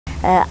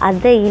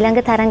අද ඊළඟ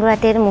තරඟ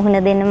වටේට මුහුණ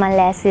දෙන්න මම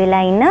ලෑස්ති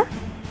වෙලා ඉන්නවා.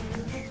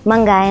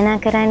 මම ගායනා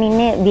කරන්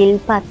ඉන්නේ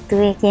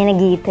විල්පත්තුවේ කියන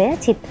ගීතය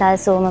චිත්‍රා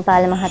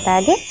සෝමපාල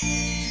මහතාගේ.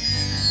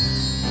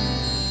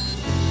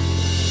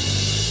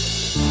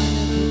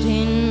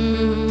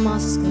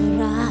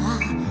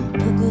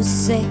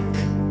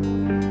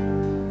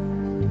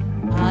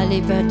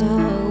 Alipata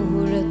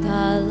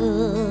huratal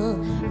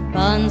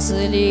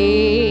pansale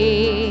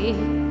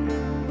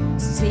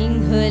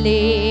singhale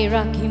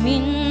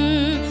rakimin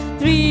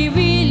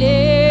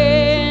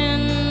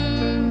trivilen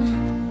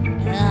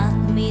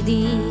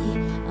atmidi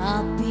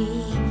api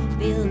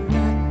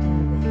bilpattu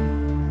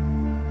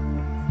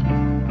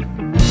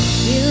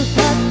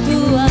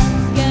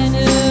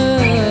akana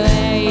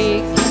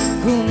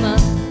kuma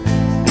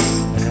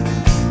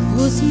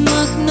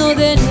husmak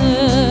nodena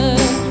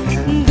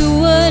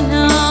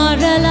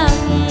duwanaralam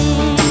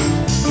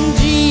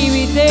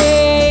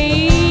jeevithei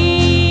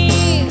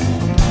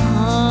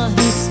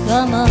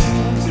ahiskamak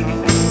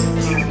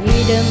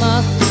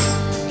idamak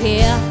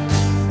geya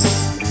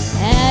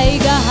ai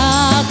gaha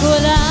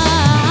kola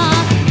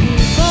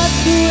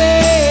pattuwe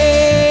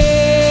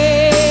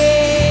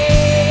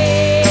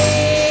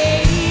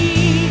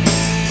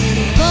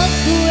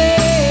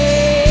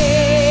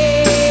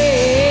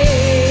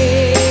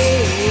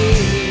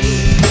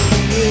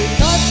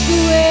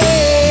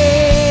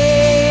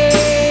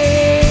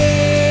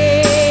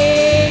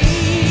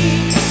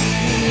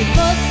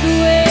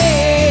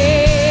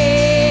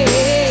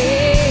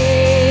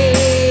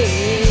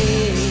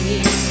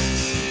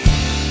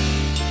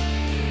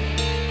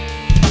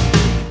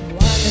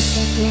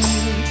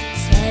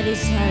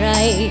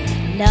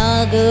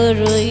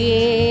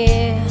nagaroye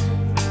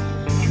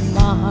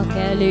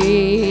mahakale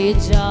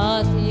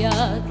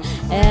jatiyat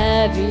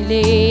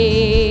avile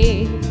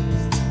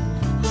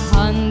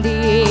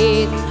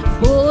handiyet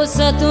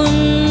bosatun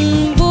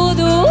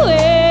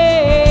buduwe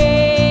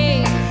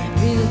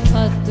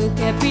vilpattu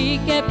kapi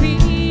kapi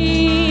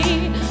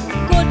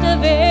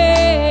kotave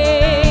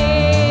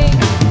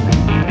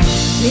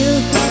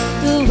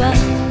vilpattu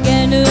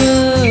vakanu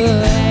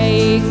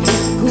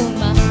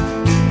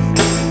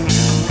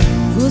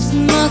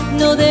husmak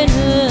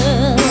nodena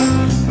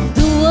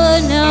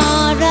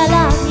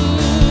duwanaralam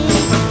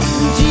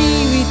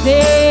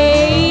jeevithei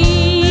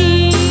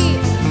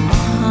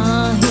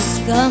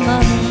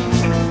ahiskamak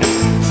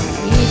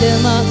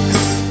idamak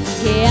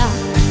geya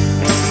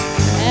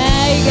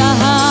ai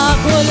gaha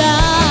kola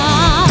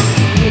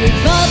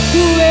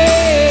vilpattuwe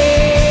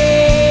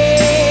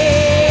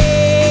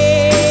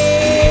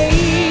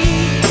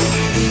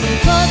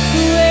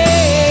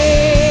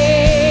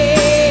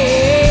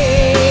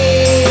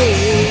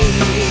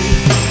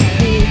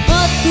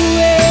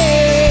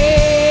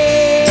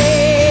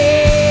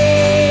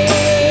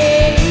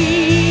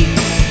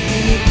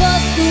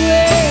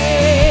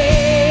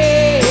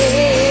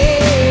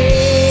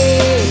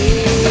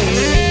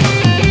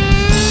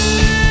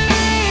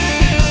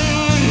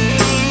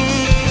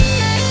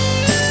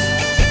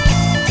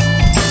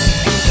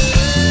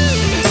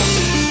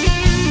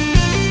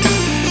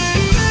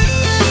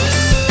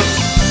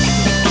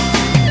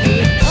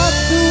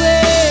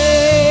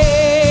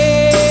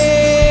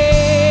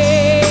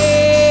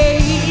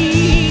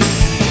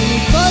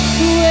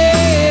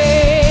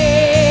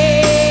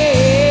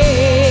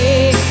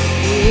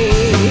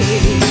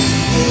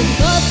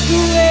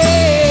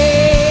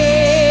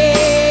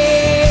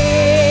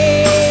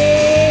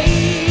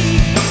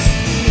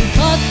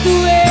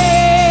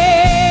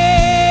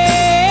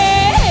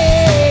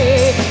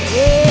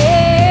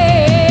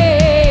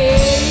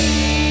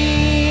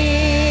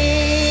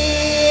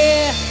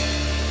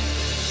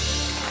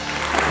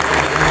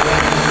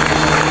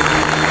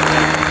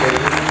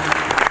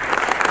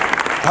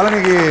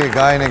කලණිගේ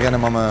ගායනය ගැන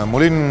මම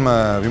මුලින්ම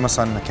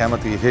විමසන්න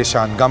කැමති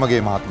හේෂාන්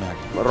ගමගේ මහත්මයාට.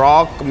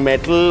 රොක්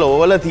metal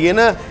ඕවල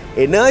තියෙන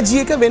energy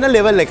එක වෙන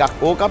level එකක්.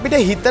 ඕක අපිට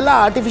හිතලා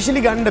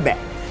ආටිෆිෂියලි ගන්න බෑ.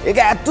 ඒක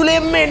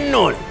ඇතුළෙන්ම එන්න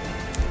ඕනේ.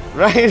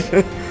 රයිට්.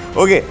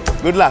 ඕකේ.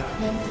 good luck.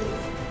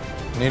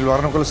 නිල්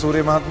වර්ණකුල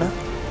සූරිය මහත්මයා.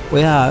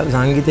 ඔයා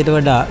සංගීතයට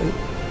වඩා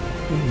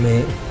මේ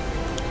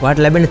වාට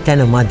ලැබෙන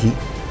තැන මදි.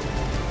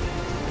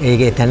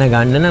 ඒකේ තැන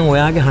ගන්න නම්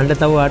ඔයාගේ හඬ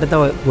තව ආට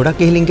තව ගොඩක්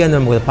ඉහළින්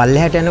කියනවා. මොකද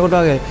පල්ලෙහාට යනකොට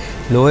වගේ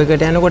ලෝ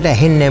එකට යනකොට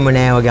ඇහෙන්නේම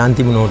නෑ වගේ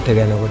අන්තිම නෝට් එක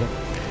යනකොට.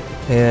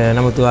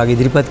 නමුත් ඔයාගේ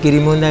ඉදිරිපත්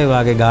කිරීම හොඳයි,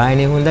 ඔයාගේ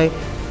ගායනය හොඳයි.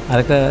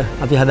 අරක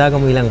අපි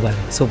හදාගමු ඊළඟ පාර.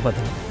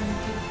 සුපතන.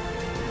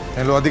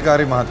 එළෝ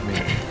අධිකාරී මහත්මිය.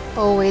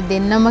 ඔව් ඒ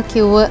දෙන්නම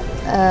කිව්ව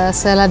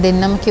සලා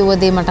දෙන්නම කිව්ව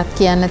දේ මටත්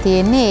කියන්න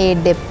තියෙන්නේ ඒ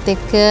ඩෙප්ත්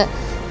එක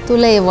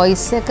තුල ඒ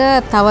වොයිස් එක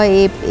තව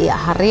ඒ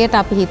හරියට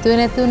අපි හිතුවේ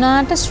නැති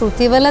වුණාට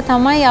ශ්‍රුතිවල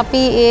තමයි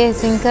අපි ඒ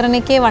සිං කරන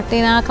එකේ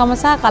වටිනාකම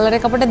සහ කලර්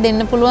එක අපිට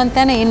දෙන්න පුළුවන්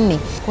තැන එන්නේ.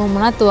 කොහොම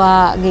වුණත්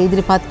ඔයාගේ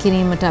ඉදිරිපත්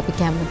කිරීමට අපි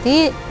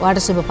කැමතියි. ඔයාට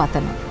සුබ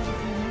පතනවා.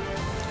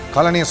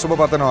 කලණිය සුබ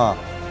පතනවා.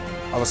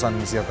 අවසන්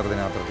 24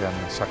 දින අතරට යන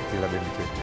ශක්තිය ලැබෙන්න කියලා.